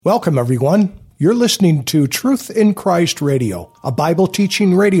Welcome, everyone. You're listening to Truth in Christ Radio, a Bible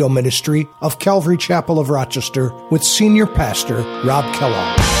teaching radio ministry of Calvary Chapel of Rochester with Senior Pastor Rob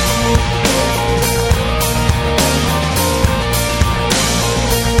Kellogg.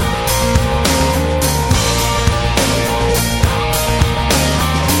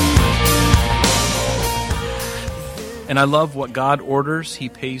 And I love what God orders, He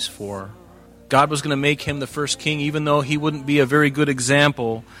pays for. God was going to make him the first king, even though he wouldn't be a very good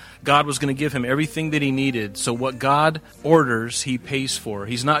example. God was going to give him everything that he needed. So what God orders, He pays for.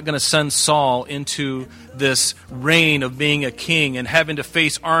 He's not going to send Saul into this reign of being a king and having to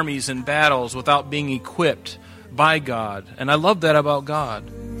face armies and battles without being equipped by God. And I love that about God.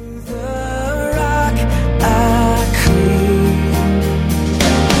 The rock I cling.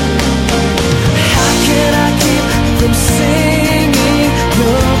 How can I keep from singing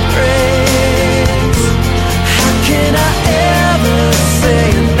your praise? Can I ever say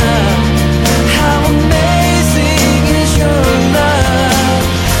enough? How amazing is your love?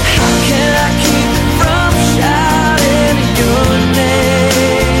 How can I keep from shouting your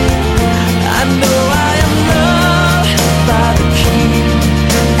name? I know I am loved by the King,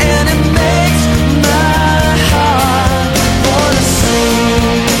 and it makes my heart wanna sing.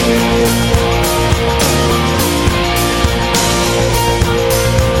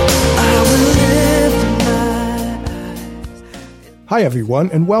 I will lift Hi, everyone,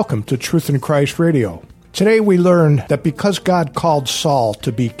 and welcome to Truth in Christ Radio. Today we learn that because God called Saul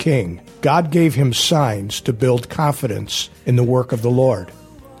to be king, God gave him signs to build confidence in the work of the Lord.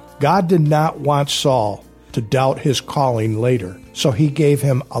 God did not want Saul to doubt his calling later, so He gave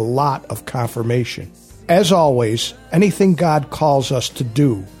him a lot of confirmation. As always, anything God calls us to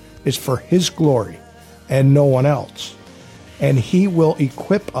do is for His glory and no one else, and He will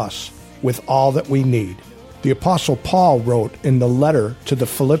equip us with all that we need. The Apostle Paul wrote in the letter to the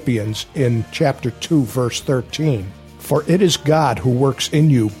Philippians in chapter 2, verse 13, "For it is God who works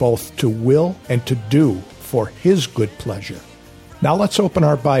in you both to will and to do for His good pleasure." Now let's open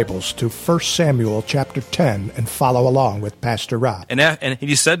our Bibles to 1 Samuel chapter 10 and follow along with Pastor Rob. And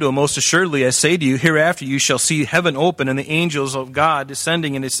he said to him, "Most assuredly I say to you, hereafter you shall see heaven open and the angels of God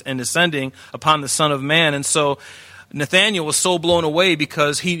descending and ascending upon the Son of Man." And so Nathanael was so blown away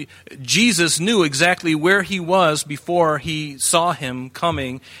because Jesus knew exactly where he was before he saw him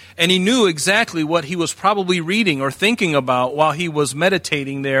coming, and he knew exactly what he was probably reading or thinking about while he was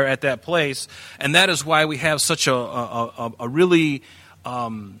meditating there at that place, and that is why we have such a really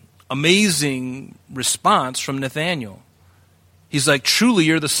amazing response from Nathanael. He's like, "Truly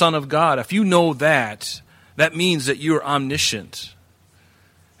you're the Son of God." If you know that, that means that you're omniscient.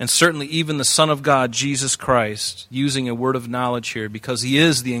 And certainly even the Son of God, Jesus Christ, using a word of knowledge here because He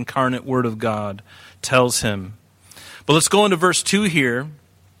is the incarnate Word of God, tells him. But let's go into verse 2 here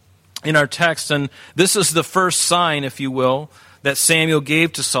in our text. And this is the first sign, if you will, that Samuel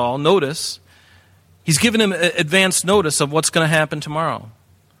gave to Saul. Notice, he's given him advance notice of what's going to happen tomorrow.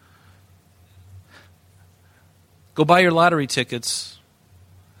 Go buy your lottery tickets.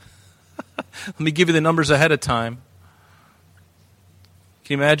 Let me give you the numbers ahead of time.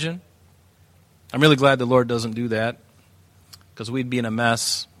 Can you imagine? I'm really glad the Lord doesn't do that because we'd be in a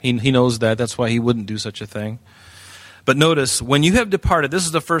mess. He knows that. That's why He wouldn't do such a thing. But notice, when you have departed, this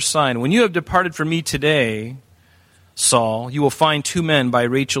is the first sign. When you have departed from me today, Saul, you will find 2 men by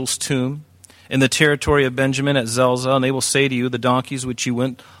Rachel's tomb in the territory of Benjamin at Zelzah, and they will say to you, the donkeys which you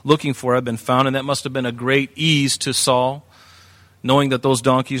went looking for have been found. And that must have been a great ease to Saul, knowing that those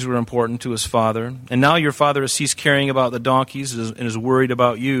donkeys were important to his father. And now your father has ceased caring about the donkeys and is worried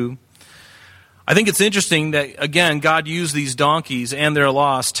about you. I think it's interesting that, again, God used these donkeys and their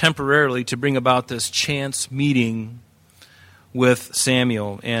loss temporarily to bring about this chance meeting with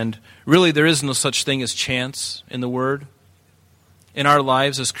Samuel. And really, there is no such thing as chance in the Word. In our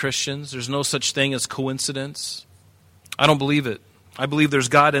lives as Christians, there's no such thing as coincidence. I don't believe it. I believe there's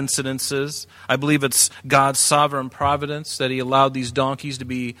God incidences. I believe it's God's sovereign providence that He allowed these donkeys to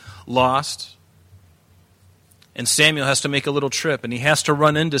be lost. And Samuel has to make a little trip, and he has to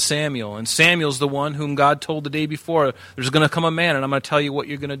run into Samuel. And Samuel's the one whom God told the day before, there's going to come a man, and I'm going to tell you what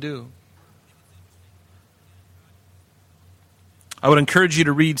you're going to do. I would encourage you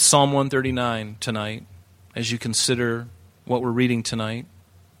to read Psalm 139 tonight as you consider what we're reading tonight.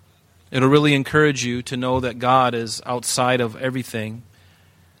 It'll really encourage you to know that God is outside of everything.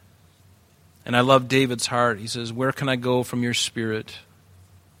 And I love David's heart. He says, "Where can I go from your spirit?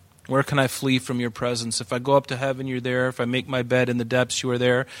 Where can I flee from your presence? If I go up to heaven, you're there. If I make my bed in the depths, you are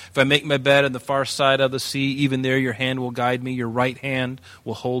there. If I make my bed on the far side of the sea, even there your hand will guide me. Your right hand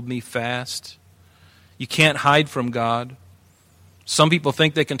will hold me fast." You can't hide from God. Some people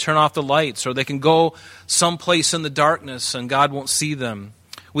think they can turn off the lights or they can go someplace in the darkness and God won't see them.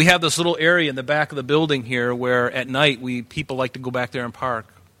 We have this little area in the back of the building here where at night people like to go back there and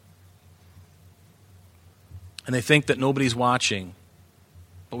park. And they think that nobody's watching.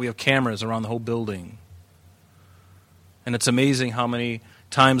 But we have cameras around the whole building. And it's amazing how many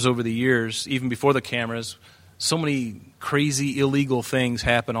times over the years, even before the cameras, so many crazy, illegal things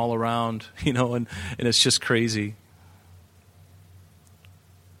happen all around, and it's just crazy.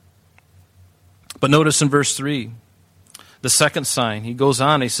 But notice in verse 3, the second sign, he goes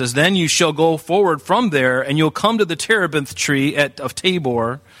on, he says, "Then you shall go forward from there, and you'll come to the terebinth tree of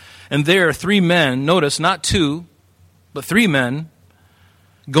Tabor, and there 3 men," notice, not 2, but 3 men,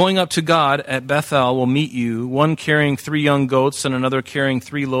 "going up to God at Bethel will meet you, one carrying 3 young goats, and another carrying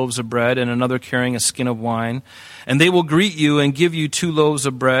 3 loaves of bread, and another carrying a skin of wine. And they will greet you and give you 2 loaves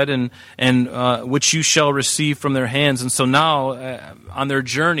of bread, and which you shall receive from their hands." And so now, on their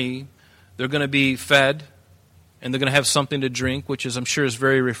journey, they're going to be fed, and they're going to have something to drink, which I'm sure is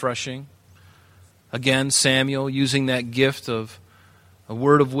very refreshing. Again, Samuel using that gift of a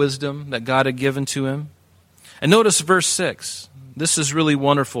word of wisdom that God had given to him. And notice verse 6. This is really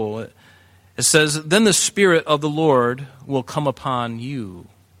wonderful. It says, "Then the Spirit of the Lord will come upon you."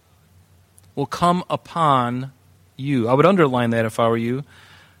 Will come upon you. I would underline that if I were you.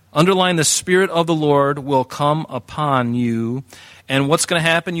 Underline, the Spirit of the Lord will come upon you. And what's going to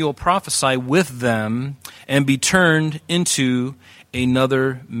happen? You will prophesy with them and be turned into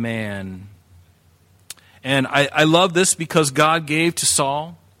another man. And I love this because God gave to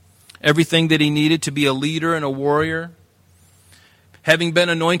Saul everything that he needed to be a leader and a warrior. Having been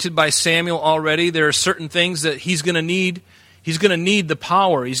anointed by Samuel already, there are certain things that he's going to need. He's going to need the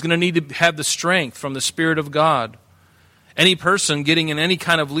power. He's going to need to have the strength from the Spirit of God. Any person getting in any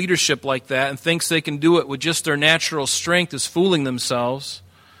kind of leadership like that and thinks they can do it with just their natural strength is fooling themselves.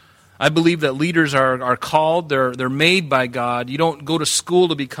 I believe that leaders are called, they're made by God. You don't go to school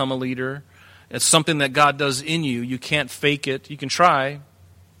to become a leader. It's something that God does in you. You can't fake it. You can try.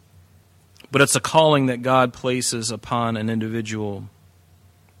 But it's a calling that God places upon an individual.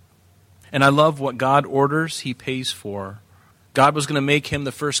 And I love what God orders, He pays for. God was going to make him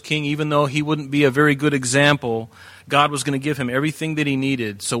the first king, even though he wouldn't be a very good example. God was going to give him everything that he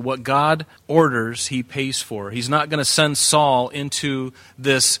needed. So what God orders, He pays for. He's not going to send Saul into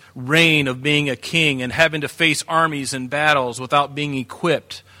this reign of being a king and having to face armies and battles without being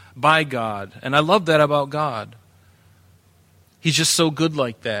equipped by God. And I love that about God. He's just so good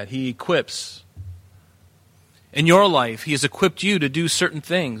like that. He equips. In your life, He has equipped you to do certain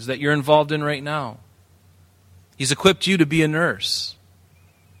things that you're involved in right now. He's equipped you to be a nurse.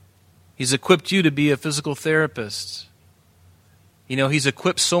 He's equipped you to be a physical therapist. He's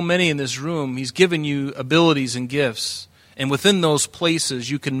equipped so many in this room. He's given you abilities and gifts. And within those places,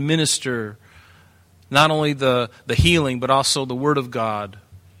 you can minister not only the healing, but also the Word of God.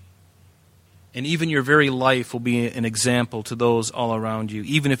 And even your very life will be an example to those all around you,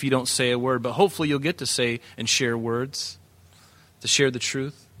 even if you don't say a word. But hopefully you'll get to say and share words, to share the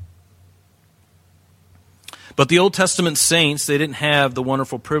truth. But the Old Testament saints, they didn't have the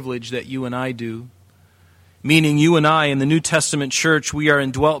wonderful privilege that you and I do. Meaning you and I in the New Testament church, we are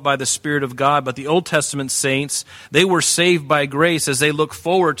indwelt by the Spirit of God. But the Old Testament saints, they were saved by grace as they look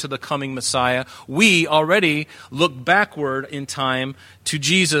forward to the coming Messiah. We already look backward in time to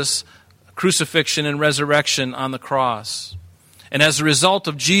Jesus' crucifixion and resurrection on the cross. And as a result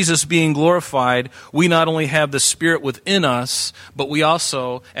of Jesus being glorified, we not only have the Spirit within us, but we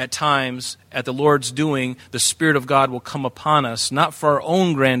also, at times, at the Lord's doing, the Spirit of God will come upon us, not for our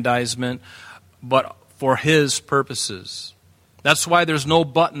own grandizement, but for His purposes. That's why there's no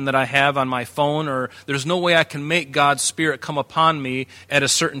button that I have on my phone, or there's no way I can make God's Spirit come upon me at a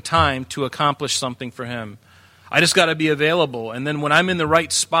certain time to accomplish something for Him. I just got to be available. And then when I'm in the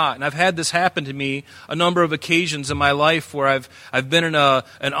right spot, and I've had this happen to me a number of occasions in my life where I've been in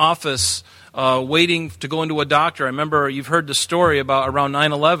an office waiting to go into a doctor. I remember you've heard the story about around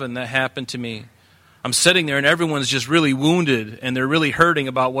 9/11 that happened to me. I'm sitting there and everyone's just really wounded and they're really hurting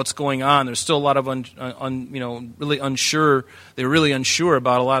about what's going on. There's still a lot of really unsure. They're really unsure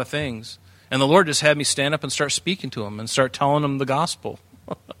about a lot of things. And the Lord just had me stand up and start speaking to them and start telling them the gospel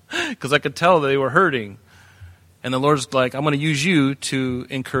because I could tell they were hurting. And the Lord's like, I'm going to use you to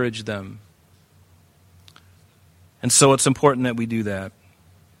encourage them. And so it's important that we do that.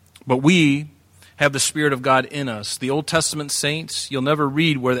 But we, have the Spirit of God in us. The Old Testament saints, you'll never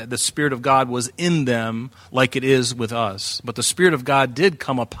read where the Spirit of God was in them like it is with us. But the Spirit of God did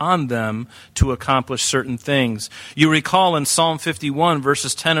come upon them to accomplish certain things. You recall in Psalm 51,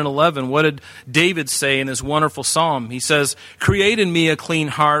 verses 10 and 11, what did David say in his wonderful psalm? He says, "Create in me a clean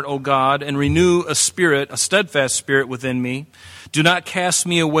heart, O God, and renew a steadfast spirit within me. Do not cast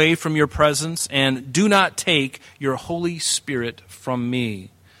me away from your presence, and do not take your Holy Spirit from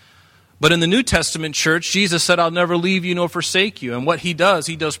me." But in the New Testament church, Jesus said, "I'll never leave you nor forsake you." And what he does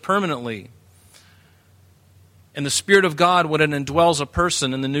permanently. And the Spirit of God, when it indwells a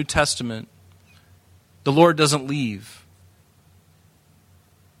person in the New Testament, the Lord doesn't leave.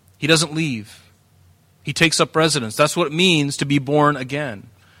 He doesn't leave. He takes up residence. That's what it means to be born again.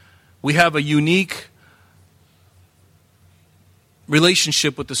 We have a unique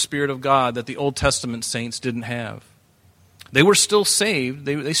relationship with the Spirit of God that the Old Testament saints didn't have. They were still saved.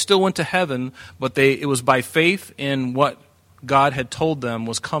 They still went to heaven, but it was by faith in what God had told them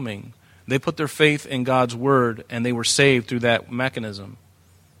was coming. They put their faith in God's word, and they were saved through that mechanism,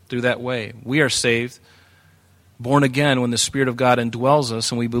 through that way. We are saved, born again, when the Spirit of God indwells us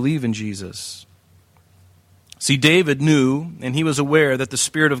and we believe in Jesus. See, David knew, and he was aware that the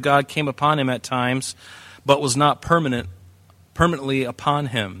Spirit of God came upon him at times, but was not permanently upon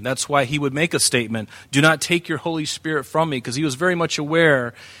him. That's why he would make a statement, "Do not take your Holy Spirit from me," because he was very much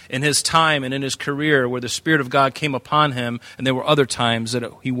aware in his time and in his career where the Spirit of God came upon him, and there were other times that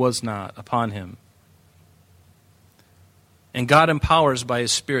he was not upon him. And God empowers by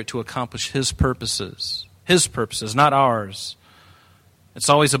His Spirit to accomplish His purposes, not ours. It's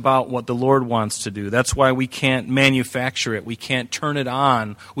always about what the Lord wants to do. That's why we can't manufacture it. We can't turn it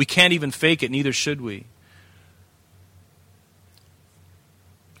on. We can't even fake it, neither should we.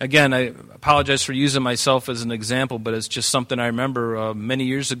 Again, I apologize for using myself as an example, but it's just something I remember many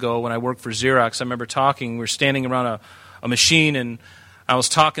years ago when I worked for Xerox. I remember we were standing around a machine, and I was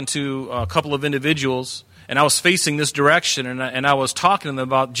talking to a couple of individuals, and I was facing this direction, and I was talking to them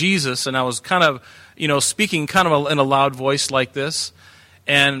about Jesus, and I was kind of, speaking kind of in a loud voice like this,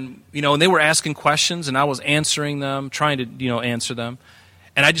 and, and they were asking questions, and I was answering them, trying to, answer them.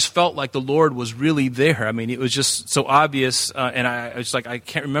 And I just felt like the Lord was really there. I mean, it was just so obvious, and I was like, I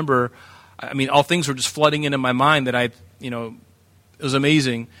can't remember. I mean, all things were just flooding into my mind that it was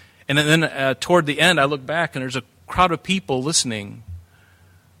amazing. And then toward the end, I look back, and there's a crowd of people listening.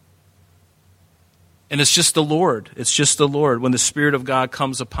 And it's just the Lord. It's just the Lord when the Spirit of God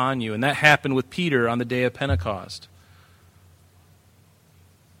comes upon you. And that happened with Peter on the day of Pentecost.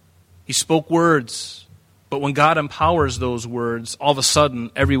 He spoke words. But when God empowers those words, all of a sudden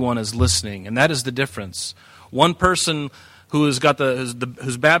everyone is listening, and that is the difference. One person who's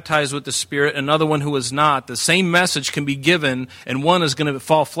baptized with the Spirit, another one who is not, the same message can be given, and one is going to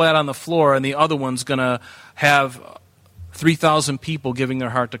fall flat on the floor, and the other one's going to have 3,000 people giving their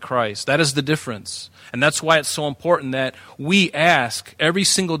heart to Christ. That is the difference, and that's why it's so important that we ask every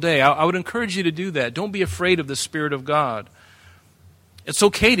single day. I would encourage you to do that. Don't be afraid of the Spirit of God. It's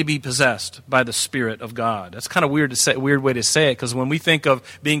okay to be possessed by the Spirit of God. That's kind of weird way to say it, because when we think of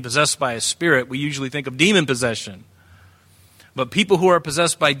being possessed by a spirit, we usually think of demon possession. But people who are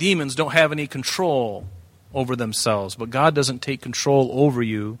possessed by demons don't have any control over themselves. But God doesn't take control over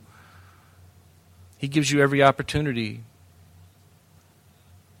you. He gives you every opportunity.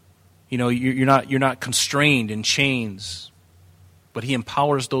 You're not constrained in chains, but He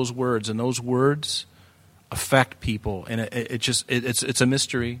empowers those words, and those words affect people, and it's a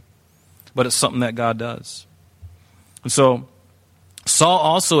mystery, but it's something that God does. And so Saul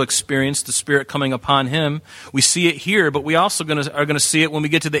also experienced the Spirit coming upon him. We see it here, but we also are going to see it when we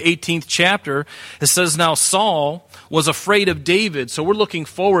get to the 18th chapter. It says, "Now Saul was afraid of David." So we're looking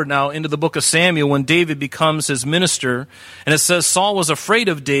forward now into the book of Samuel when David becomes his minister. And it says Saul was afraid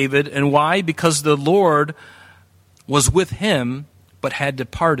of David, and why? Because the Lord was with him, but had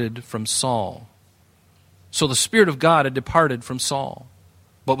departed from Saul. So the Spirit of God had departed from Saul,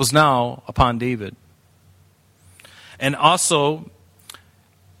 but was now upon David. And also,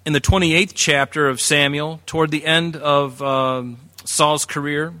 in the 28th chapter of Samuel, toward the end of Saul's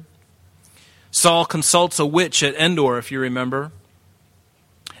career, Saul consults a witch at Endor, if you remember.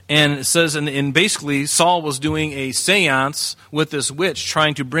 And it says, and basically, Saul was doing a seance with this witch,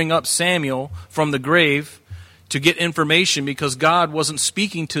 trying to bring up Samuel from the grave to get information, because God wasn't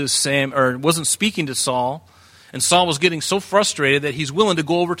speaking to Saul, and Saul was getting so frustrated that he's willing to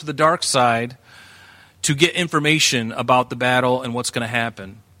go over to the dark side to get information about the battle and what's going to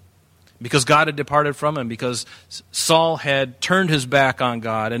happen, because God had departed from him, because Saul had turned his back on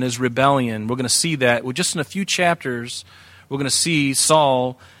God and his rebellion. We're going to see that just in a few chapters. We're going to see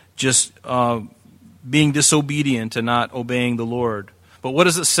Saul just being disobedient and not obeying the Lord. But what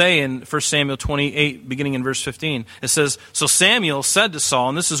does it say in 1 Samuel 28, beginning in verse 15? It says, so Samuel said to Saul,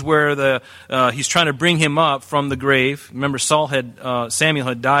 and this is where he's trying to bring him up from the grave. Remember, Samuel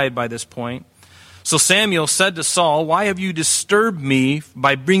had died by this point. So Samuel said to Saul, why have you disturbed me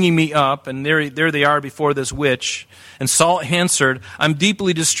by bringing me up? And there they are before this witch. And Saul answered, I'm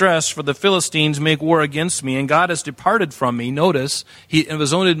deeply distressed, for the Philistines make war against me, and God has departed from me. Notice, in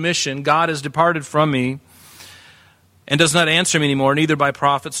his own admission, God has departed from me, and does not answer me anymore, neither by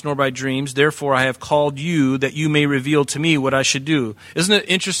prophets nor by dreams. Therefore I have called you, that you may reveal to me what I should do. Isn't it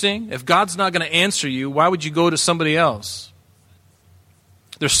interesting? If God's not going to answer you, why would you go to somebody else?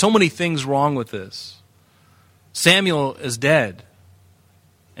 There's so many things wrong with this. Samuel is dead,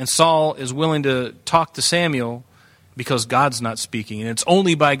 and Saul is willing to talk to Samuel because God's not speaking. And it's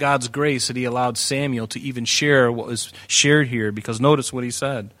only by God's grace that he allowed Samuel to even share what was shared here, because notice what he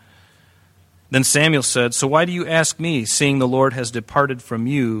said. Then Samuel said, so why do you ask me, seeing the Lord has departed from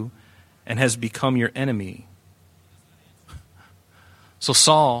you and has become your enemy? So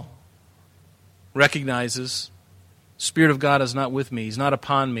Saul recognizes, Spirit of God is not with me. He's not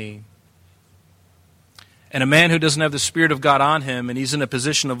upon me. And a man who doesn't have the Spirit of God on him and he's in a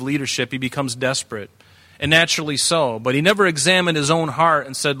position of leadership, he becomes desperate. And naturally so. But he never examined his own heart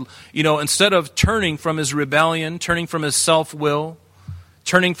and said, instead of turning from his rebellion, turning from his self-will,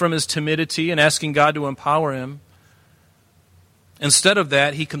 turning from his timidity and asking God to empower him, instead of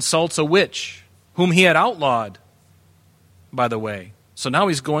that, he consults a witch whom he had outlawed, by the way. So now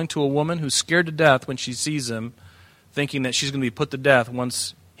he's going to a woman who's scared to death when she sees him, thinking that she's going to be put to death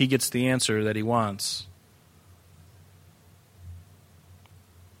once he gets the answer that he wants.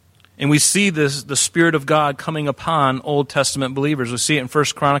 And we see the Spirit of God coming upon Old Testament believers. We see it in 1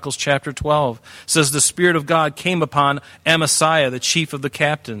 Chronicles chapter 12. It says the Spirit of God came upon Amasiah, the chief of the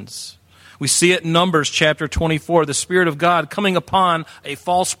captains. We see it in Numbers chapter 24. The Spirit of God coming upon a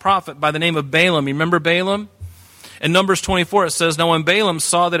false prophet by the name of Balaam. You remember Balaam? In Numbers 24 it says, now when Balaam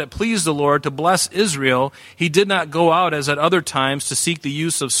saw that it pleased the Lord to bless Israel, he did not go out as at other times to seek the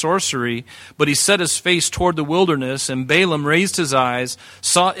use of sorcery, but he set his face toward the wilderness, and Balaam raised his eyes,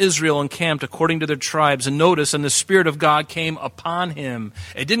 saw Israel encamped according to their tribes, and notice, and the Spirit of God came upon him.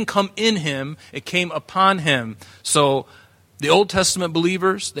 It didn't come in him, it came upon him. So the Old Testament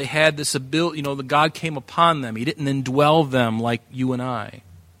believers, they had this ability, the God came upon them. He didn't indwell them like you and I.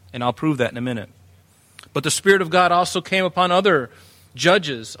 And I'll prove that in a minute. But the Spirit of God also came upon other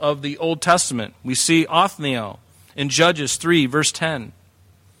judges of the Old Testament. We see Othniel in Judges 3, verse 10.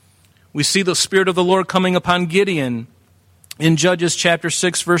 We see the Spirit of the Lord coming upon Gideon in Judges chapter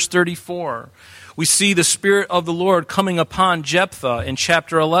 6, verse 34. We see the Spirit of the Lord coming upon Jephthah in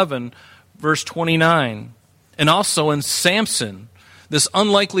chapter 11, verse 29. And also in Samson, this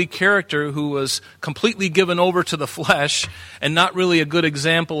unlikely character who was completely given over to the flesh and not really a good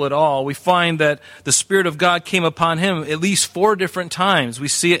example at all. We find that the Spirit of God came upon him at least 4 different times. We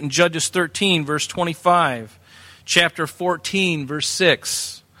see it in Judges 13, verse 25, chapter 14, verse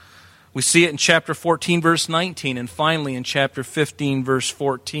 6. We see it in chapter 14, verse 19, and finally in chapter 15, verse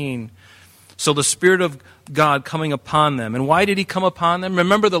 14. So the Spirit of God coming upon them. And why did he come upon them?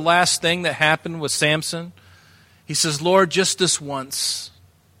 Remember the last thing that happened with Samson? He says, Lord, just this once,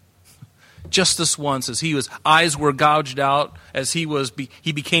 as his eyes were gouged out, as he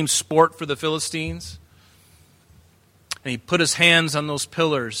became sport for the Philistines. And he put his hands on those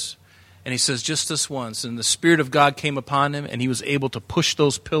pillars, and he says, just this once. And the Spirit of God came upon him, and he was able to push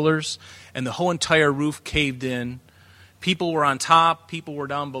those pillars, and the whole entire roof caved in. People were on top, people were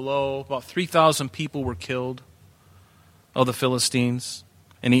down below. About 3,000 people were killed of the Philistines,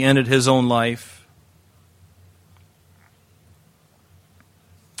 and he ended his own life.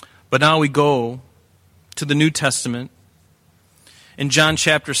 But now we go to the New Testament. In John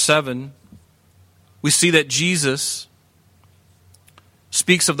chapter 7, we see that Jesus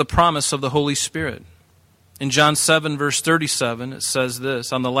speaks of the promise of the Holy Spirit. In John 7, verse 37, it says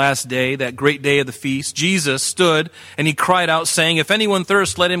this, on the last day, that great day of the feast, Jesus stood and he cried out, saying, if anyone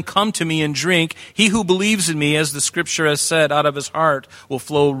thirsts, let him come to me and drink. He who believes in me, as the Scripture has said, out of his heart will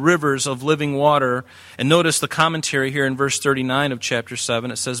flow rivers of living water. And notice the commentary here in verse 39 of chapter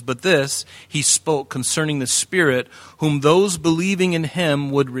 7. It says, but this he spoke concerning the Spirit, whom those believing in him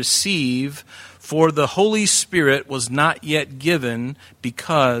would receive, for the Holy Spirit was not yet given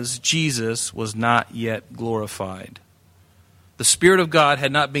because Jesus was not yet glorified. The Spirit of God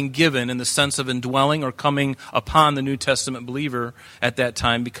had not been given in the sense of indwelling or coming upon the New Testament believer at that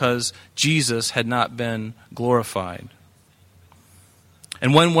time because Jesus had not been glorified.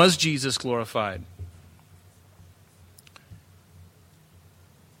 And when was Jesus glorified?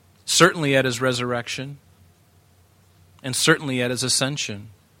 certainly at his resurrection, and certainly at his ascension.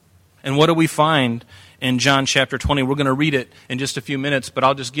 And what do we find in John chapter 20? We're going to read it in just a few minutes, but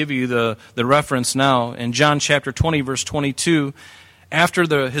I'll just give you the reference now. In John chapter 20, verse 22,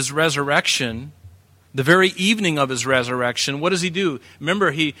 after his resurrection, the very evening of his resurrection, what does he do?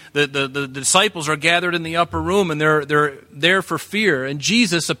 Remember, the disciples are gathered in the upper room, and they're there for fear. And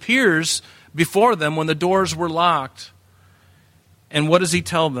Jesus appears before them when the doors were locked. And what does he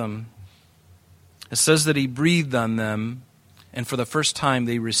tell them? It says that he breathed on them, and for the first time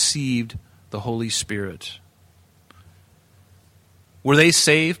they received the Holy Spirit. Were they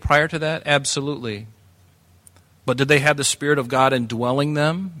saved prior to that? Absolutely. But did they have the Spirit of God indwelling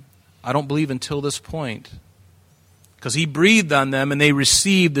them? I don't believe until this point. Because he breathed on them and they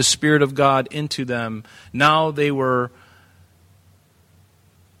received the Spirit of God into them. Now they were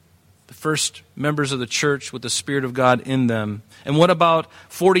the first members of the church with the Spirit of God in them. And what about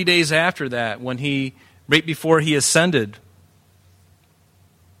 40 days after that, when right before he ascended?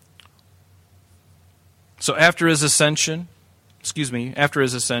 So after his ascension,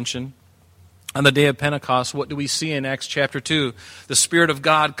 on the day of Pentecost, what do we see in Acts chapter 2? The Spirit of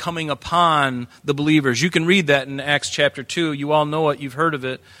God coming upon the believers. You can read that in Acts chapter 2. You all know it. You've heard of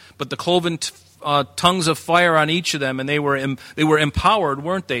it. But the cloven tongues of fire on each of them, and they were empowered,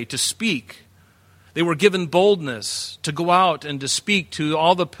 weren't they, to speak. They were given boldness to go out and to speak to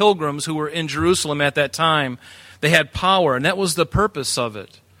all the pilgrims who were in Jerusalem at that time. They had power, and that was the purpose of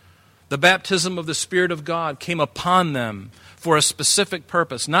it. The baptism of the Spirit of God came upon them for a specific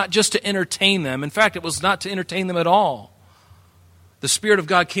purpose, not just to entertain them. In fact, it was not to entertain them at all. The Spirit of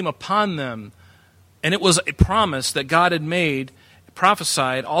God came upon them, and it was a promise that God had made,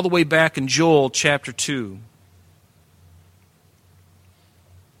 prophesied all the way back in Joel chapter 2.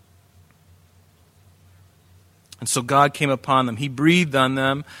 And so God came upon them. He breathed on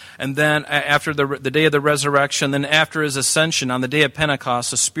them. And then after the day of the resurrection, then after his ascension, on the day of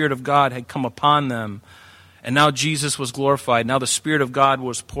Pentecost, the Spirit of God had come upon them. And now Jesus was glorified. Now the Spirit of God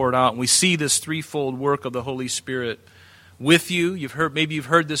was poured out. And we see this threefold work of the Holy Spirit with you. Maybe you've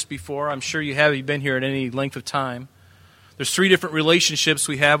heard this before. I'm sure you have. You've been here at any length of time. There's three different relationships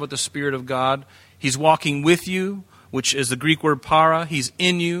we have with the Spirit of God. He's walking with you, which is the Greek word para. He's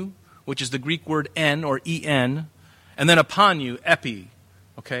in you, which is the Greek word en or en. And then upon you, epi.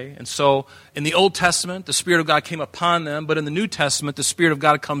 Okay? And so in the Old Testament, the Spirit of God came upon them, but in the New Testament, the Spirit of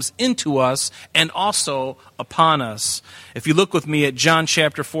God comes into us and also upon us. If you look with me at John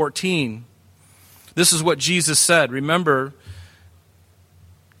chapter 14, this is what Jesus said. Remember,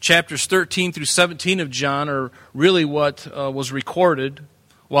 chapters 13 through 17 of John are really what was recorded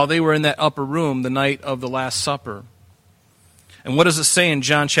while they were in that upper room the night of the Last Supper. And what does it say in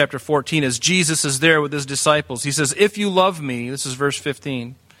John chapter 14? As Jesus is there with his disciples, he says, "If you love me," this is verse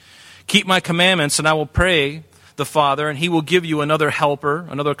 15, "keep my commandments, and I will pray the Father, and he will give you another helper,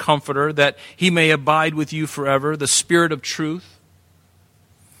 another comforter, that he may abide with you forever, the Spirit of truth,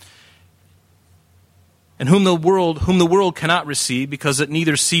 and whom the world cannot receive, because it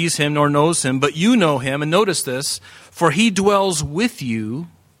neither sees him nor knows him, but you know him." And notice this, "for he dwells with you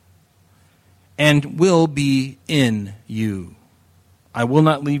and will be in you. I will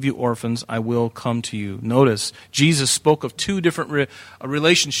not leave you orphans, I will come to you." Notice, Jesus spoke of two different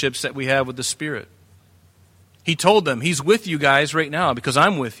relationships that we have with the Spirit. He told them, He's with you guys right now because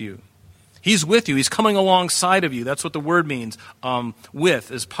I'm with you. He's with you. He's coming alongside of you. That's what the word means. With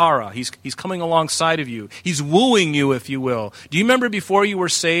is para. He's coming alongside of you. He's wooing you, if you will. Do you remember before you were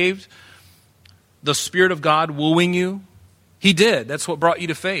saved, the Spirit of God wooing you? He did. That's what brought you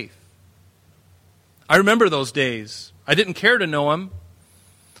to faith. I remember those days. I didn't care to know Him.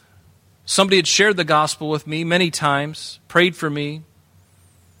 Somebody had shared the gospel with me many times, prayed for me,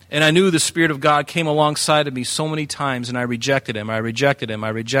 and I knew the Spirit of God came alongside of me so many times, and I rejected Him.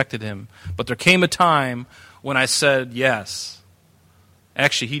 But there came a time when I said yes.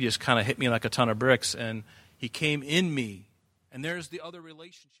 Actually, He just kind of hit me like a ton of bricks, and He came in me. And there's the other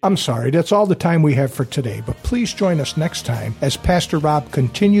relationship. I'm sorry, that's all the time we have for today, but please join us next time as Pastor Rob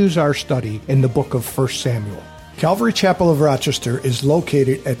continues our study in the book of 1 Samuel. Calvary Chapel of Rochester is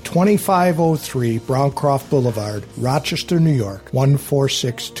located at 2503 Browncroft Boulevard, Rochester, New York,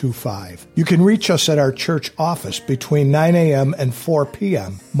 14625. You can reach us at our church office between 9 a.m. and 4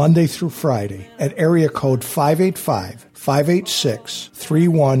 p.m., Monday through Friday, at area code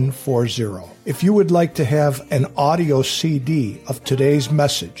 585-586-3140. If you would like to have an audio CD of today's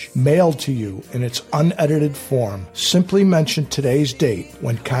message mailed to you in its unedited form, simply mention today's date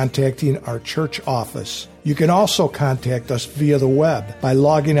when contacting our church office. You can also contact us via the web by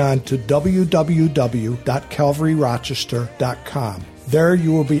logging on to www.calvaryrochester.com. There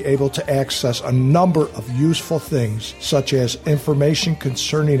you will be able to access a number of useful things, such as information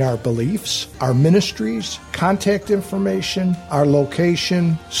concerning our beliefs, our ministries, contact information, our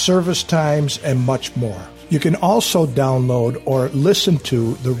location, service times, and much more. You can also download or listen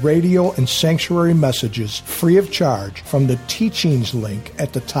to the radio and sanctuary messages free of charge from the teachings link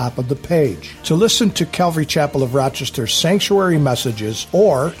at the top of the page. To listen to Calvary Chapel of Rochester sanctuary messages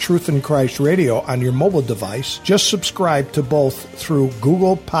or Truth in Christ Radio on your mobile device, just subscribe to both through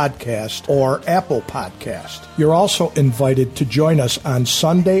Google Podcast or Apple Podcast. You're also invited to join us on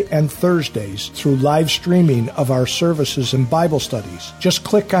Sunday and Thursdays through live streaming of our services and Bible studies. Just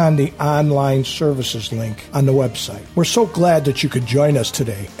click on the online services link on the website. We're so glad that you could join us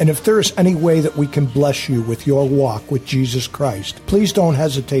today. And if there is any way that we can bless you with your walk with Jesus Christ, please don't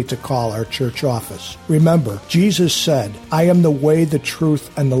hesitate to call our church office. Remember, Jesus said, "I am the way, the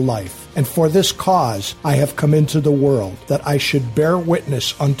truth, and the life. And for this cause I have come into the world, that I should bear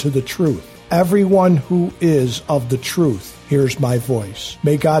witness unto the truth. Everyone who is of the truth hears my voice."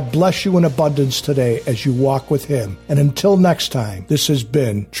 May God bless you in abundance today as you walk with Him. And until next time, this has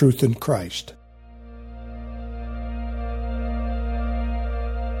been Truth in Christ.